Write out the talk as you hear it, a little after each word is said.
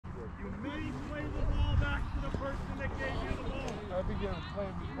ball back to the person that gave you the ball. I began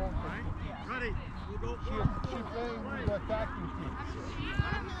playing with both. Ready? We'll go She's playing with the attacking team.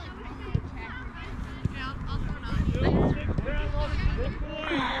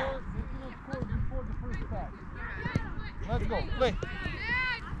 Before the first pass. Let's go. Play.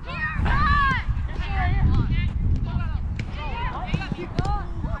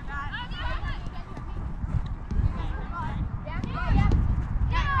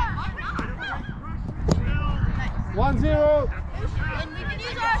 One zero. And we can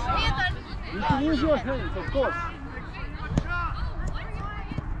use our hands. You can use your hands, of course.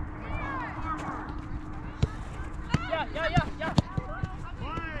 Yeah.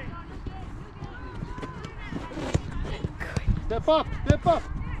 Step up, step up.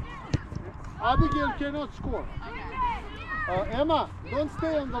 Abigail cannot score. Emma, don't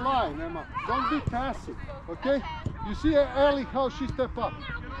stay on the line, Emma. Don't be passive, okay? You see Ellie how she step up.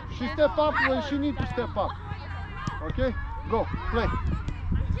 She step up when she needs to step up. Okay? Go, play.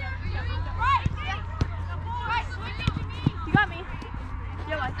 You got me.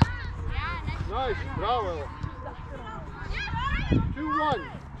 Nice, bravo. 2-1,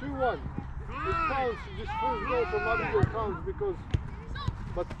 2-1. This counts, this first goal from Abigail counts because,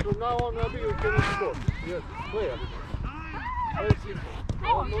 but from now on Abigail cannot score. Yes, play it. Let's see.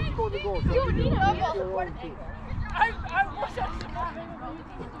 Don't score the goal. So You need Abigail a needs your goal. own team. I was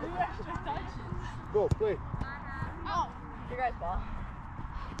Go, play. Oh, your guys' ball.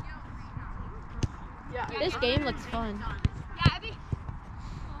 Yeah. This game looks fun. Yeah, Abby.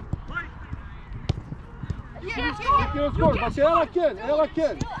 She cannot score, but Ella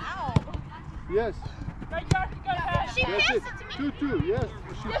can. Yes. She That's passed it. it to me. 2-2, yes.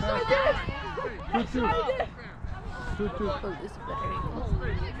 She passed it. 2-2. 2-2. This better angle.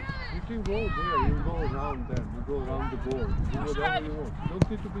 You can go there, you go around them, you go around the board, do whatever you want. Don't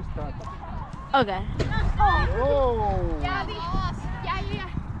need to be static. Okay. Oh! Yeah, Abby. Yeah.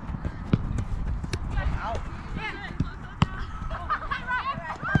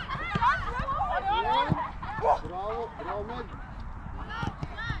 Bravo, Meg.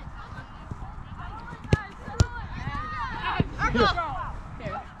 Here.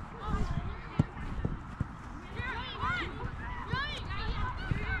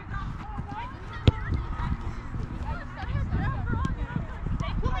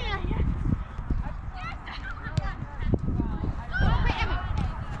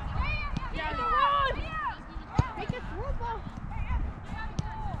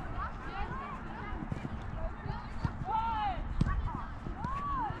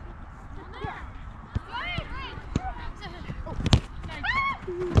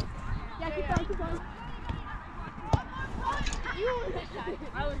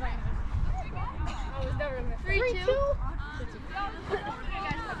 I was never gonna 3-2.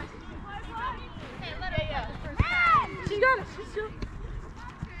 She got it.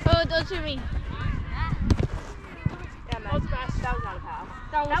 Oh, don't shoot me. Yeah, man. That was not a pass.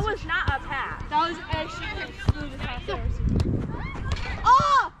 That was not a pass. That was actually the smoothest pass I've ever seen.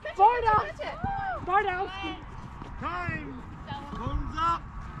 Oh! Bar down. Time. Cones up.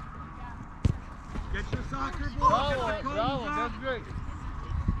 Get your soccer ball. Bravo, Get the cones bravo, up. that's great.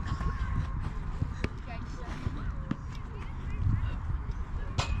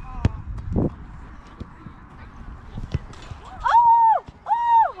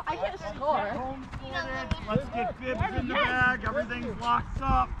 I can't score. Home sorted. Let's get bibs in the bag. Everything's locked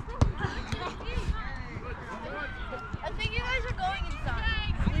up. I think you guys are going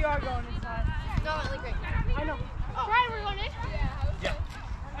inside. We are going inside. No, like right. I know. Right, we're going in? Yeah.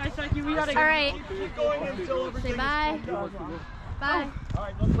 Alright, Saki, we gotta All right. Keep going until everything Say bye. is cones up. Bye. All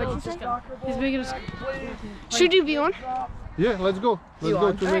right, let's What'd go. you say? Soccer ball. He's making us. Should you be on? Yeah, let's go. Let's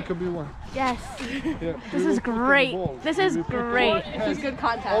go to make a B1. Yes. Yeah, This is great. This is great. This is good All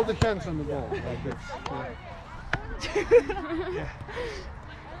content. the hands on the ball, like this. Yeah.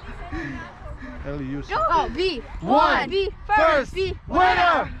 Ellie, you see. Oh, B. One. B. First B.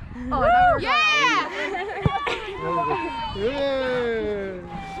 winner! Oh, yeah! Yeah!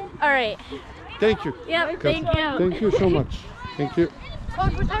 All right. Thank you. Yep. Thank you. Thank you so much. Thank you.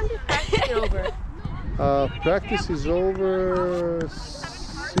 Coach, what time did practice get over? Practice is over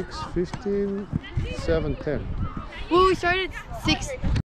 6:15, 7:10. Well, we started at 6.